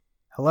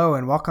Hello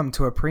and welcome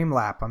to a Preem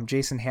Lap. I'm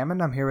Jason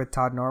Hammond. I'm here with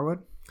Todd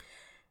Norwood.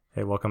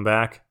 Hey, welcome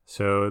back.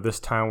 So this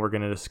time we're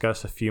going to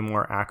discuss a few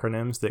more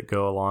acronyms that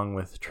go along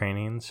with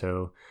training.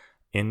 So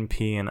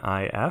NP and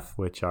IF,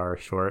 which are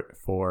short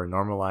for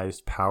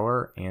normalized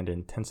power and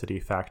intensity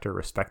factor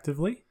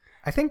respectively.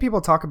 I think people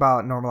talk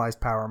about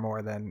normalized power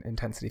more than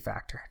intensity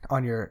factor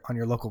on your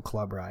local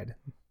club ride.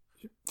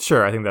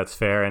 Sure, I think that's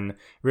fair. And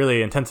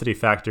really, intensity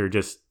factor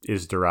just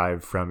is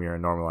derived from your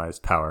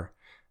normalized power.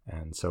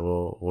 And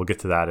so we'll get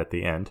to that at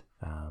the end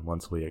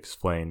once we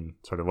explain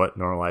sort of what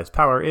normalized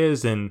power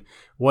is and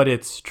what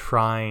it's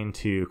trying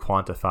to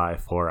quantify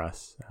for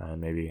us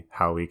and maybe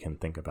how we can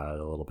think about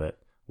it a little bit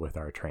with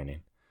our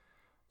training.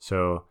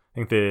 So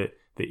I think the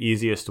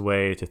easiest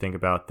way to think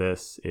about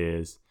this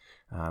is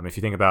if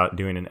you think about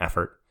doing an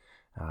effort,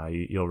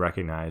 you'll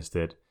recognize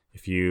that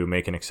if you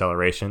make an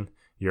acceleration,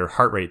 your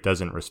heart rate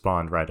doesn't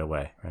respond right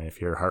away, right?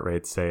 If your heart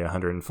rate's say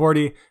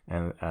 140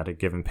 and at a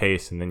given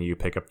pace, and then you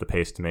pick up the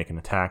pace to make an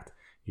attack,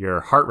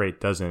 your heart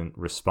rate doesn't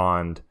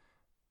respond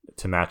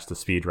to match the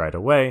speed right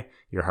away.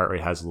 Your heart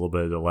rate has a little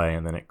bit of delay,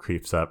 and then it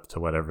creeps up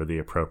to whatever the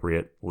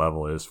appropriate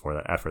level is for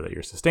the effort that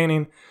you're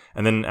sustaining.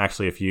 And then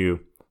actually, if you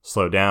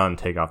slow down,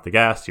 take off the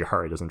gas, your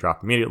heart rate doesn't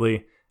drop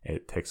immediately.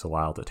 It takes a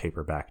while to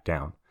taper back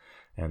down.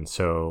 And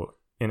so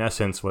in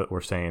essence, what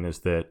we're saying is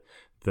that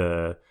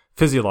the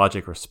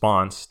physiologic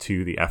response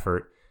to the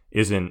effort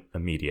isn't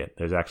immediate.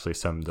 There's actually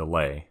some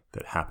delay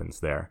that happens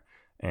there.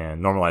 And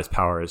normalized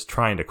power is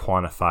trying to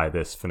quantify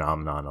this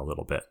phenomenon a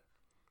little bit.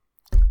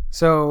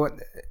 So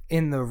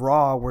in the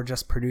raw, we're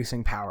just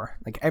producing power.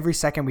 Like every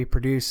second we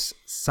produce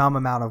some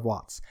amount of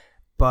watts.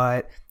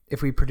 But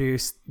if we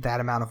produce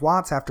that amount of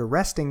watts after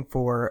resting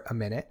for a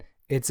minute,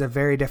 it's a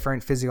very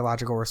different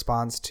physiological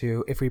response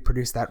to if we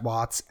produce that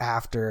watts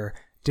after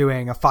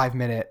doing a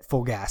 5-minute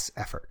full gas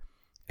effort.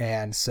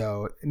 And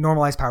so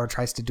normalized power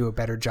tries to do a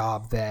better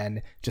job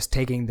than just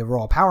taking the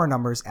raw power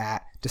numbers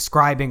at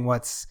describing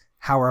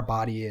how our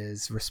body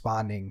is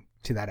responding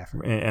to that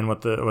effort. And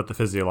what the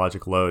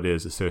physiologic load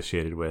is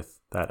associated with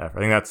that effort.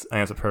 I think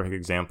that's a perfect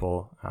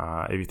example.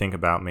 If you think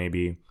about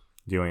maybe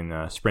doing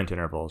sprint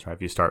intervals, right?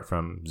 If you start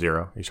from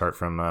zero, you start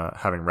from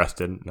having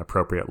rested an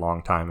appropriate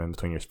long time in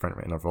between your sprint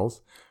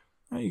intervals,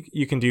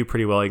 you can do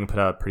pretty well. You can put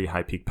out pretty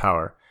high peak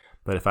power.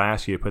 But if I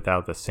ask you to put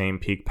out the same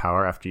peak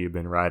power after you've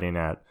been riding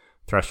at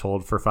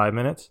threshold for 5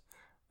 minutes,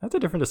 that's a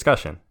different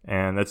discussion,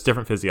 and that's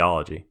different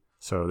physiology.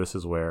 So this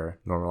is where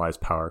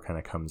normalized power kind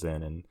of comes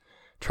in and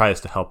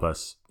tries to help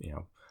us,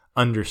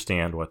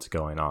 understand what's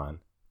going on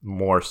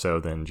more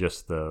so than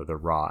just the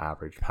raw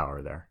average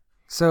power there.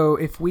 So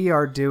if we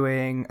are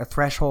doing a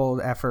threshold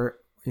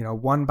effort,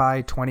 1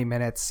 by 20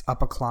 minutes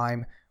up a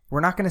climb, we're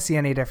not going to see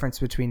any difference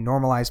between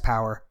normalized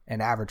power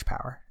and average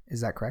power.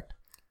 Is that correct?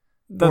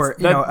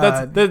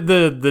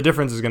 The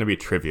difference is going to be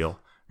trivial.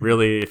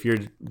 Really, if you're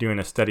doing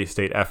a steady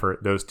state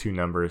effort, those two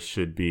numbers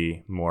should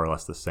be more or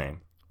less the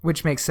same.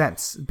 Which makes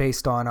sense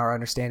based on our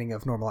understanding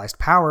of normalized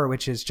power,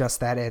 which is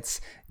just that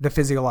it's the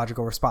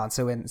physiological response.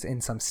 So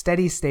in some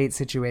steady state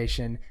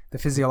situation, the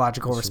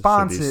physiological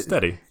response should be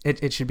steady.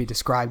 It should be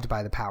described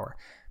by the power.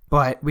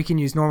 But we can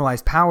use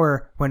normalized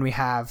power when we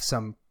have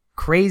some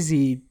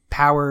crazy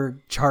power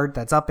chart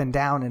that's up and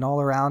down and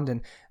all around.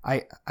 And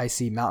I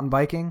see mountain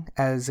biking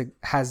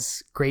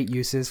has great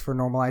uses for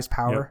normalized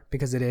power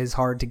because it is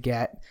hard to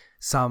get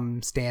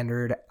some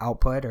standard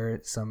output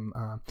or some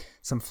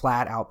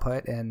flat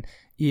output. And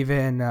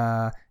even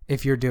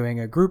if you're doing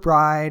a group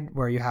ride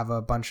where you have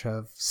a bunch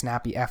of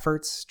snappy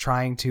efforts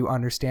trying to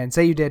understand,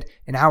 say you did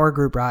an hour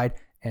group ride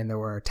and there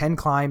were 10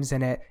 climbs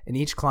in it, and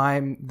each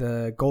climb,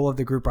 the goal of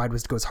the group ride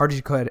was to go as hard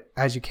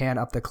as you can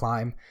up the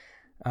climb.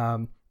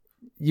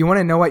 You want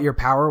to know what your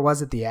power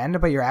was at the end,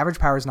 but your average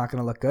power is not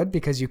going to look good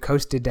because you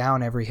coasted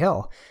down every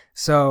hill.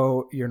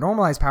 So your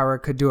normalized power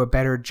could do a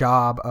better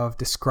job of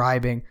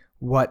describing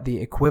what the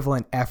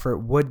equivalent effort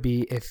would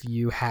be if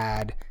you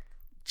had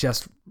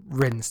just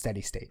ridden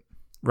steady state.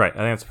 Right. I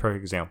think that's a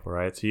perfect example,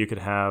 right? So you could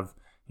have,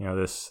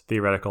 this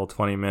theoretical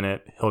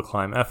 20-minute hill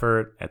climb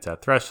effort. It's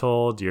at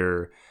threshold.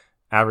 Your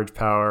average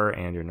power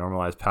and your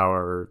normalized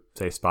power,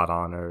 say spot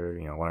on or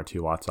 1 or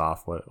 2 watts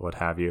off, what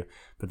have you.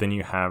 But then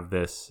you have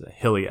this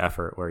hilly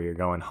effort where you're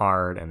going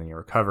hard and then you're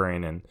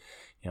recovering and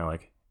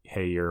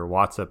hey, your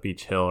watts up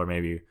each hill are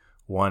maybe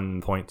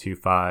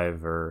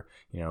 1.25 or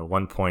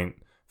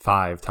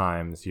 1.5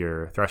 times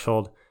your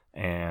threshold,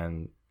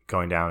 and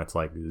going down it's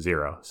like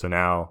 0. So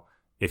now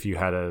if you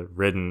had a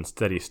ridden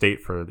steady state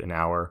for an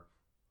hour,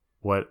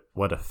 what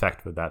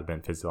effect would that have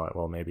been physiologically?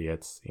 Well, maybe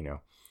it's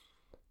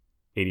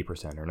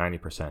 80% or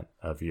 90%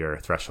 of your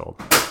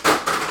threshold.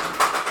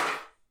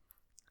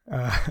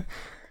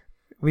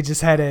 We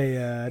just had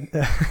an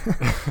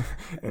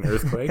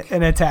earthquake,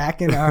 an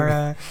attack in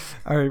our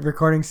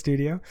recording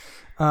studio.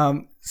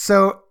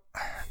 So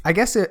I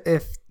guess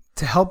if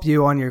to help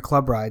you on your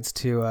club rides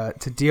to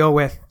deal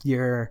with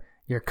your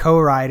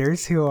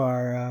co-riders who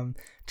are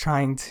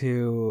trying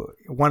to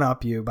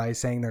one-up you by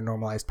saying their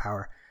normalized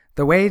power,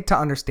 the way to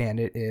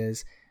understand it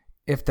is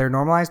if their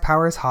normalized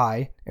power is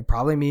high, it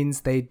probably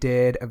means they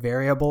did a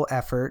variable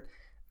effort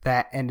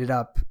that ended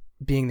up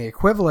being the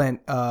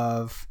equivalent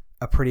of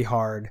a pretty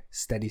hard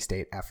steady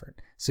state effort.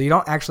 So you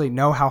don't actually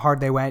know how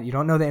hard they went. You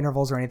don't know the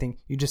intervals or anything.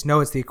 You just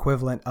know it's the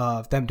equivalent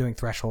of them doing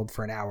threshold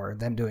for an hour,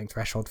 them doing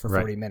threshold for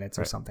 40 minutes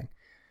or something.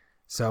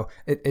 So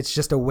it's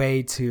just a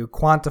way to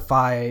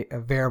quantify a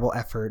variable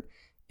effort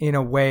in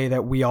a way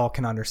that we all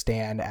can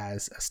understand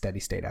as a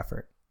steady state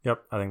effort.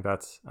 Yep, I think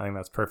that's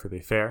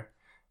perfectly fair.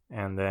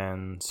 And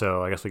then,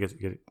 so I guess we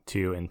get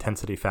to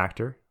intensity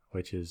factor,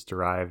 which is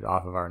derived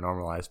off of our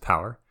normalized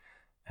power.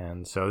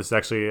 And so this is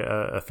actually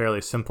a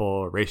fairly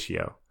simple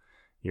ratio.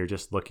 You're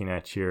just looking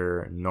at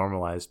your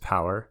normalized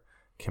power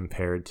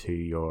compared to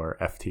your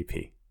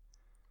FTP,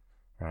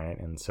 right?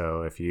 And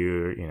so if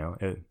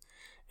in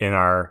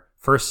our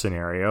first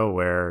scenario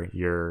where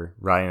you're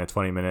riding a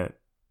 20-minute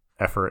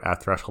effort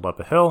at threshold up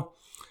a hill,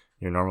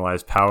 your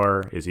normalized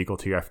power is equal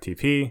to your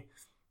FTP.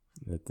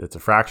 It's a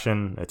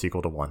fraction. It's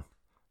equal to 1.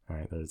 All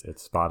right,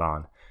 it's spot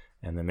on.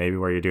 And then maybe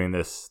where you're doing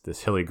this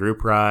hilly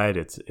group ride,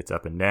 it's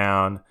up and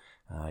down.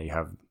 You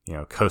have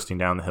coasting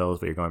down the hills,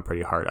 but you're going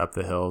pretty hard up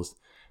the hills.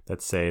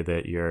 Let's say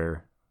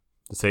your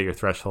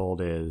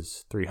threshold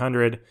is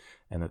 300,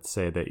 and let's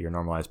say that your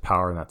normalized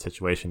power in that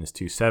situation is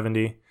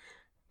 270.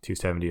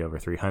 270 over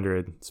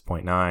 300, it's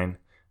 0.9.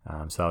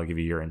 So that'll give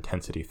you your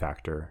intensity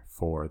factor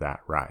for that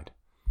ride.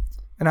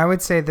 And I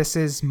would say this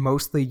is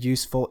mostly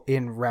useful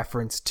in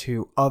reference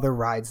to other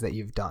rides that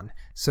you've done.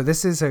 So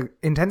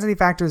intensity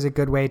factor is a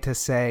good way to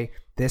say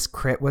this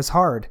crit was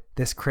hard,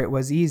 this crit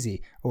was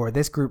easy, or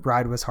this group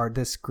ride was hard,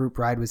 this group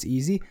ride was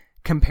easy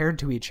compared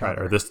to each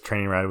other. Or this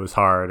training ride was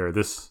hard, or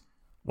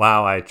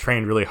wow, I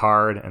trained really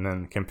hard, and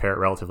then compare it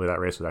relatively, that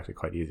race was actually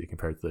quite easy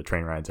compared to the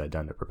train rides I'd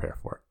done to prepare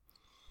for it.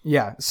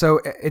 Yeah,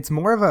 so it's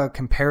more of a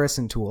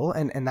comparison tool,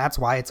 and that's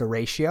why it's a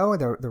ratio.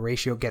 The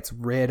ratio gets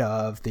rid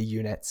of the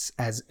units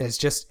as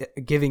just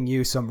giving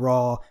you some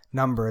raw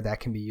number that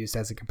can be used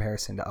as a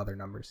comparison to other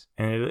numbers.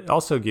 And it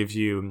also gives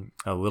you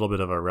a little bit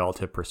of a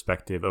relative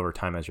perspective over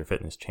time as your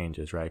fitness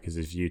changes, right? Because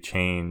if you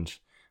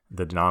change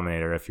the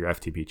denominator, if your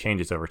FTP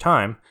changes over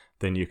time,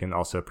 then you can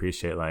also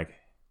appreciate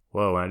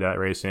whoa, when I did that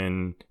race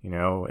in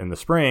the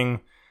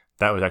spring,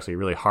 that was actually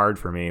really hard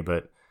for me,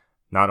 but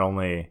not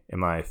only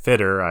am I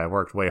fitter, I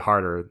worked way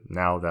harder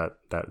now that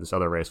this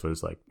other race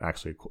was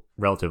actually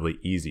relatively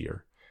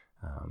easier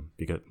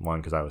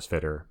because I was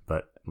fitter,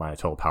 but my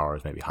total power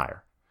was maybe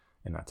higher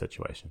in that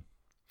situation.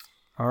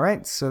 All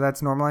right, so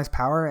that's normalized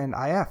power and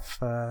IF.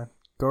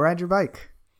 Go ride your bike.